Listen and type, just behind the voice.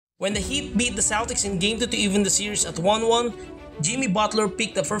When the Heat beat the Celtics in Game 2 to even the series at 1-1, Jimmy Butler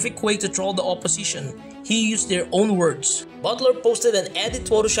picked the perfect way to troll the opposition. He used their own words. Butler posted an edit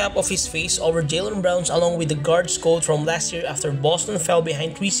Photoshop of his face over Jaylen Brown's along with the guard's quote from last year after Boston fell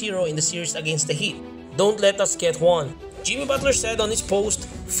behind 3-0 in the series against the Heat. "Don't let us get one." Jimmy Butler said on his post,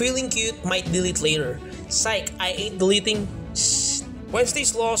 "Feeling cute, might delete later. Psych, I ain't deleting."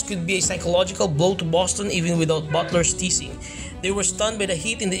 Wednesday's loss could be a psychological blow to Boston even without Butler's teasing. They were stunned by the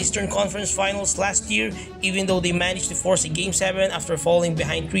Heat in the Eastern Conference Finals last year, even though they managed to force a Game 7 after falling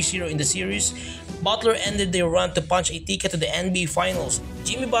behind 3-0 in the series. Butler ended their run to punch a ticket to the NBA Finals.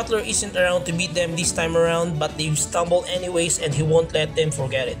 Jimmy Butler isn't around to beat them this time around, but they've stumbled anyways and he won't let them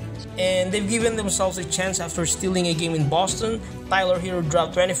forget it. And they've given themselves a chance after stealing a game in Boston. Tyler Hero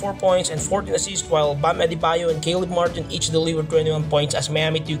dropped 24 points and 14 assists, while Bam Adebayo and Caleb Martin each delivered 21 points as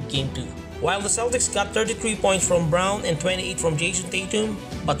Miami took Game 2. While the Celtics got 33 points from Brown and 28 from Jason Tatum,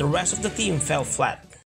 but the rest of the team fell flat.